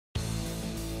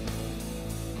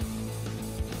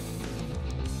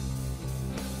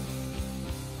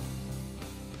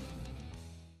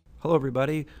Hello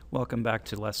everybody, welcome back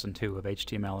to Lesson 2 of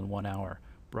HTML in 1 hour,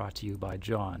 brought to you by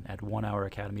John at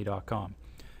onehouracademy.com.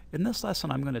 In this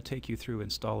lesson I'm going to take you through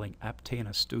installing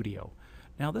Aptana Studio.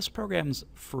 Now this program's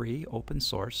free, open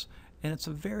source, and it's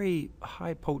a very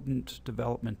high potent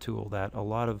development tool that a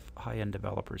lot of high-end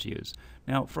developers use.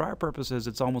 Now for our purposes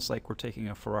it's almost like we're taking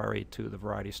a Ferrari to the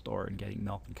variety store and getting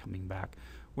milk and coming back.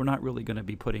 We're not really going to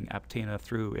be putting Aptana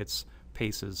through its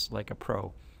paces like a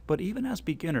pro. But even as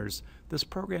beginners, this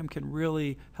program can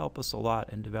really help us a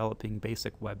lot in developing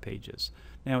basic web pages.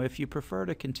 Now, if you prefer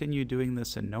to continue doing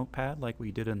this in Notepad like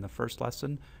we did in the first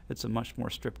lesson, it's a much more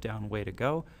stripped down way to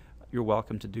go. You're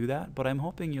welcome to do that, but I'm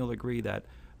hoping you'll agree that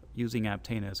using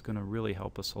Aptana is going to really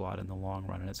help us a lot in the long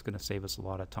run, and it's going to save us a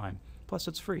lot of time. Plus,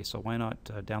 it's free, so why not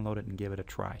download it and give it a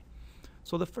try.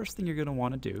 So the first thing you're going to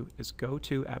want to do is go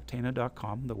to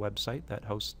aptana.com, the website that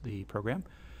hosts the program.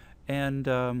 And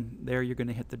there you're going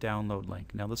to hit the download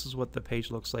link. Now this is what the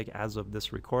page looks like as of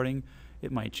this recording.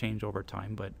 It might change over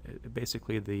time, but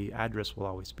basically the address will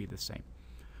always be the same.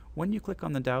 When you click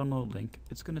on the download link,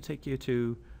 it's going to take you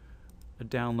to a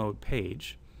download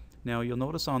page. Now you'll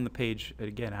notice on the page,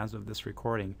 again as of this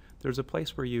recording, there's a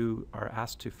place where you are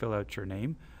asked to fill out your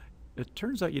name. It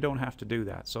turns out you don't have to do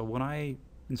that. So when I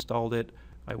installed it,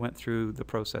 I went through the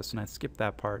process and I skipped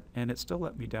that part, and it still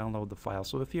let me download the file.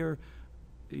 So if you're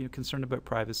concerned about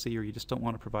privacy or you just don't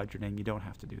want to provide your name, you don't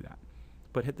have to do that.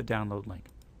 But hit the download link.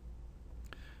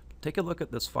 Take a look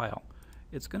at this file.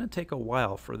 It's going to take a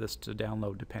while for this to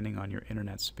download depending on your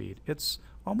internet speed. It's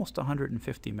almost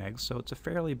 150 megs, so it's a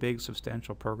fairly big,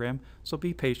 substantial program. So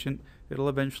be patient. It'll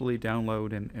eventually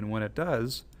download, and when it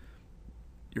does,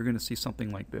 you're going to see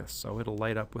something like this. So it'll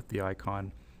light up with the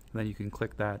icon, and then you can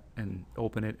click that and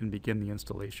open it and begin the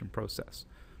installation process.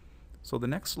 So the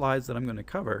next slides that I'm going to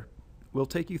cover will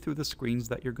take you through the screens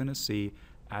that you're going to see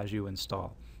as you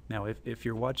install. Now if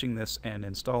you're watching this and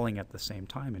installing at the same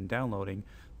time and downloading,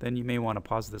 then you may want to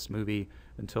pause this movie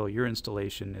until your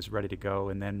installation is ready to go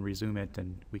and then resume it,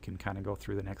 and we can kind of go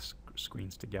through the next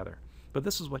screens together. But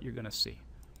this is what you're going to see.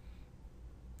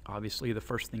 Obviously the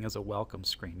first thing is a welcome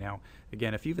screen. Now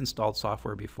again, if you've installed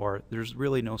software before, there's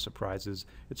really no surprises.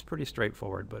 It's pretty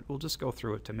straightforward, but we'll just go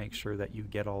through it to make sure that you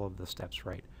get all of the steps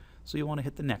right. So you want to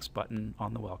hit the next button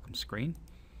on the welcome screen.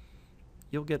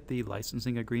 You'll get the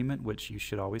licensing agreement, which you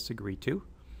should always agree to.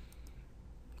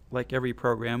 Like every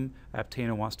program,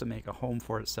 Aptana wants to make a home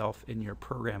for itself in your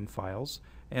program files,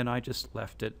 and I just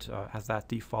left it as that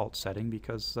default setting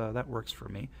because that works for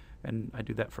me, and I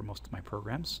do that for most of my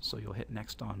programs. So you'll hit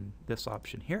next on this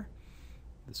option here.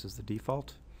 This is the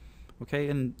default. Okay,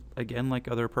 and again, like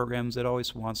other programs, it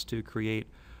always wants to create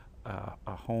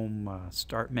a home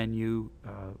start menu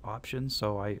option,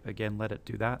 so I again let it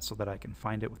do that so that I can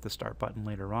find it with the start button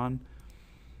later on.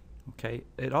 Okay,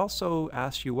 it also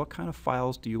asks you what kind of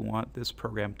files do you want this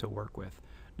program to work with.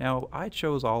 Now I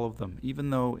chose all of them, even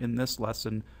though in this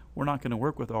lesson we're not going to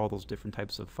work with all those different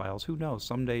types of files. Who knows,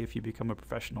 someday if you become a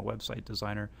professional website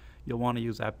designer, you'll want to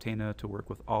use Aptana to work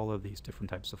with all of these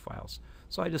different types of files.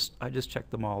 So I just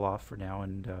checked them all off for now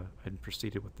and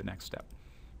proceeded with the next step.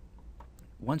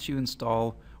 Once you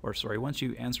once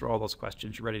you answer all those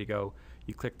questions, you're ready to go,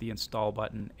 you click the install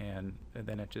button, and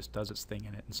then it just does its thing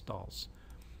and it installs.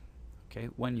 Okay,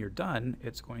 when you're done,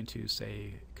 it's going to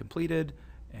say completed,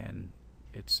 and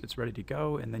it's ready to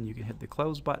go, and then you can hit the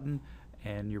close button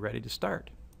and you're ready to start.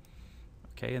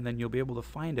 Okay, and then you'll be able to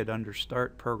find it under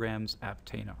Start Programs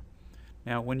Aptana.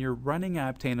 Now when you're running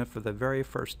Aptana for the very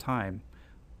first time,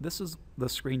 this is the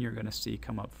screen you're going to see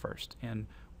come up first. And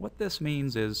what this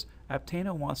means is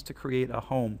Aptana wants to create a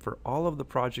home for all of the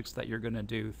projects that you're going to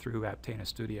do through Aptana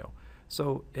Studio.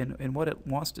 So and what it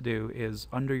wants to do is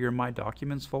under your My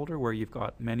Documents folder, where you've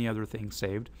got many other things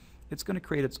saved, it's going to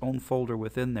create its own folder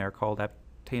within there called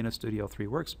Aptana Studio 3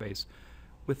 Workspace.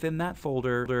 Within that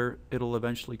folder, it'll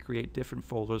eventually create different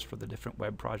folders for the different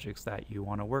web projects that you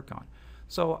want to work on.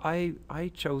 So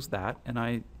I chose that, and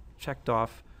I checked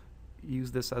off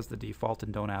use this as the default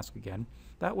and don't ask again.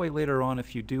 That way later on,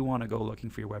 if you do want to go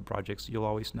looking for your web projects, you'll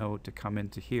always know to come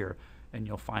into here and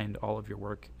you'll find all of your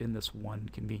work in this one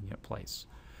convenient place.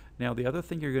 Now the other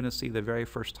thing you're going to see the very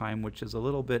first time, which is a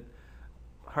little bit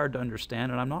hard to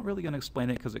understand, and I'm not really going to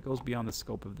explain it because it goes beyond the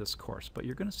scope of this course, but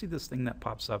you're going to see this thing that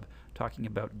pops up talking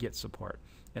about Git support.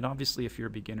 And obviously if you're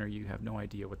a beginner, you have no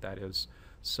idea what that is.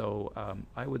 So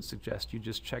I would suggest you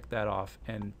just check that off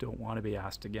and don't want to be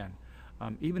asked again.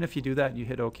 Even if you do that and you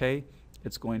hit OK,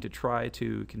 it's going to try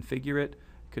to configure it.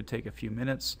 It could take a few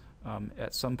minutes.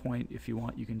 At some point, if you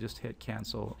want, you can just hit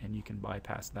cancel and you can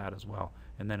bypass that as well,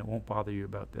 and then it won't bother you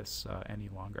about this any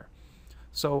longer.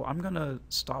 So I'm going to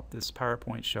stop this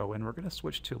PowerPoint show and we're going to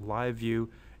switch to live view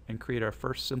and create our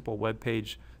first simple web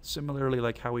page, similarly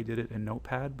like how we did it in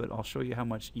Notepad, but I'll show you how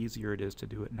much easier it is to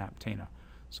do it in Aptana.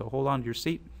 So hold on to your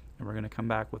seat and we're going to come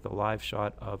back with a live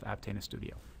shot of Aptana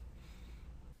Studio.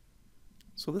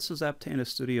 So this is Aptana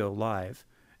Studio live,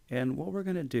 and what we're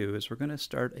going to do is we're going to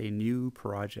start a new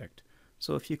project.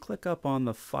 So if you click up on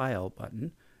the File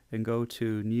button and go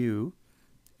to New,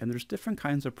 and there's different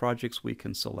kinds of projects we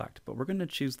can select, but we're going to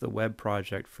choose the web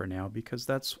project for now because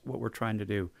that's what we're trying to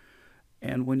do.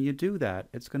 And when you do that,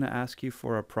 it's going to ask you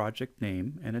for a project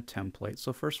name and a template.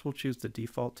 So first we'll choose the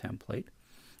default template.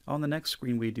 On the next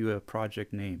screen we do a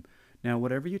project name. Now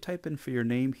whatever you type in for your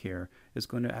name here is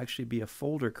going to actually be a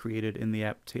folder created in the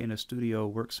Aptana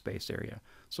Studio workspace area.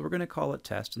 So we're going to call it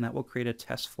test, and that will create a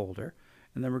test folder,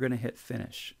 and then we're going to hit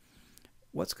finish.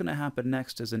 What's going to happen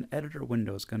next is an editor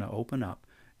window is going to open up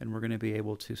and we're going to be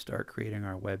able to start creating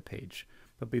our web page.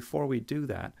 But before we do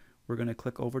that, we're going to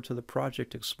click over to the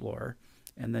Project Explorer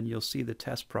and then you'll see the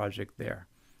test project there.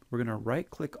 We're going to right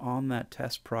click on that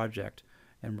test project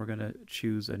and we're going to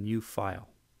choose a new file.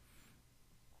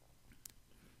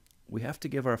 We have to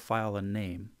give our file a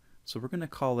name, so we're going to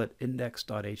call it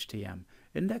index.htm.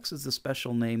 Index is the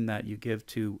special name that you give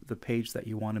to the page that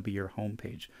you want to be your home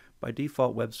page. By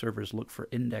default, web servers look for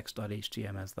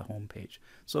index.htm as the home page.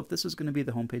 So if this is going to be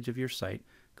the home page of your site,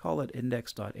 call it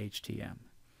index.htm.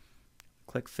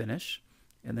 Click Finish,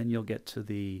 and then you'll get to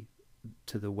the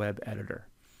web editor.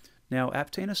 Now,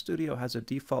 Aptana Studio has a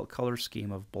default color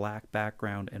scheme of black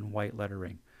background and white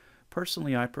lettering.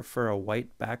 Personally, I prefer a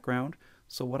white background,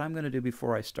 so what I'm going to do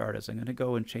before I start is I'm going to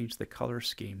go and change the color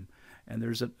scheme. And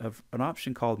there's an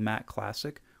option called Matte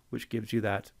Classic, which gives you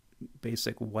that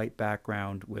basic white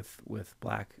background with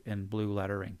black and blue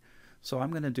lettering. So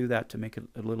I'm going to do that to make it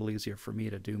a little easier for me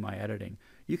to do my editing.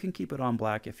 You can keep it on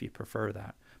black if you prefer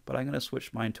that, but I'm going to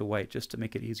switch mine to white just to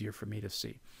make it easier for me to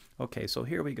see. Okay, so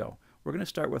here we go. We're going to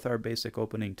start with our basic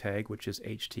opening tag, which is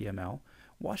HTML.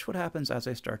 Watch what happens as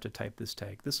I start to type this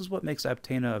tag. This is what makes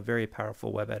Aptana a very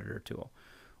powerful web editor tool.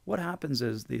 What happens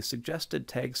is the suggested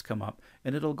tags come up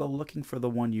and it'll go looking for the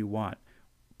one you want.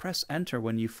 Press enter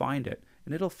when you find it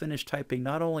and it'll finish typing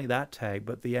not only that tag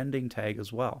but the ending tag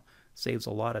as well. Saves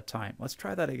a lot of time. Let's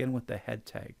try that again with the head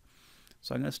tag.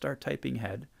 So I'm going to start typing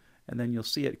head and then you'll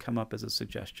see it come up as a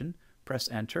suggestion. Press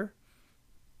enter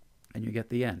and you get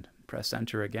the end. Press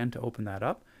enter again to open that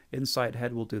up. Inside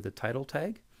head we'll do the title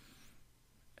tag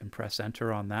and press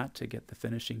enter on that to get the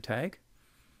finishing tag.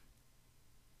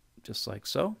 Just like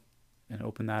so, and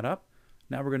open that up.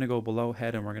 Now we're going to go below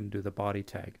head and we're going to do the body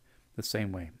tag the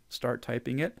same way. Start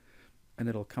typing it and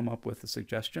it'll come up with a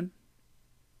suggestion.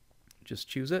 Just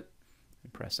choose it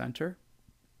and press enter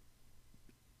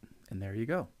and there you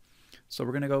go. So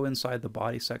we're going to go inside the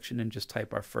body section and just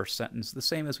type our first sentence, the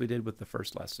same as we did with the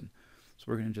first lesson. So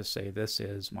we're going to just say this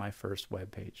is my first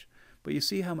web page. But you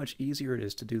see how much easier it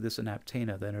is to do this in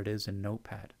Aptana than it is in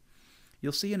Notepad.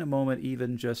 You'll see in a moment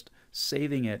even just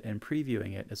saving it and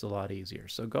previewing it is a lot easier.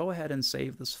 So go ahead and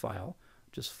save this file,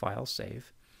 just File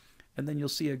Save, and then you'll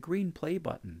see a green play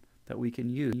button that we can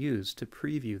use to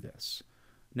preview this.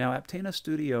 Now Aptana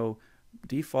Studio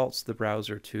defaults the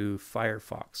browser to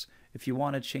Firefox. If you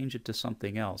want to change it to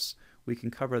something else, we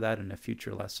can cover that in a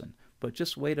future lesson. But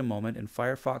just wait a moment and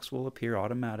Firefox will appear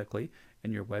automatically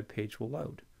and your web page will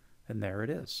load. And there it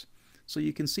is. So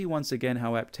you can see once again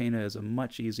how Aptana is a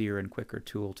much easier and quicker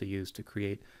tool to use to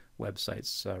create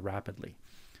websites rapidly.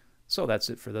 So that's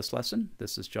it for this lesson.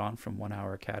 This is John from 1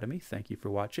 Hour Academy. Thank you for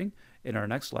watching. In our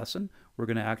next lesson, we're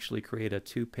going to actually create a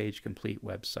 2-page complete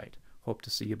website. Hope to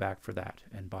see you back for that,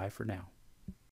 and bye for now.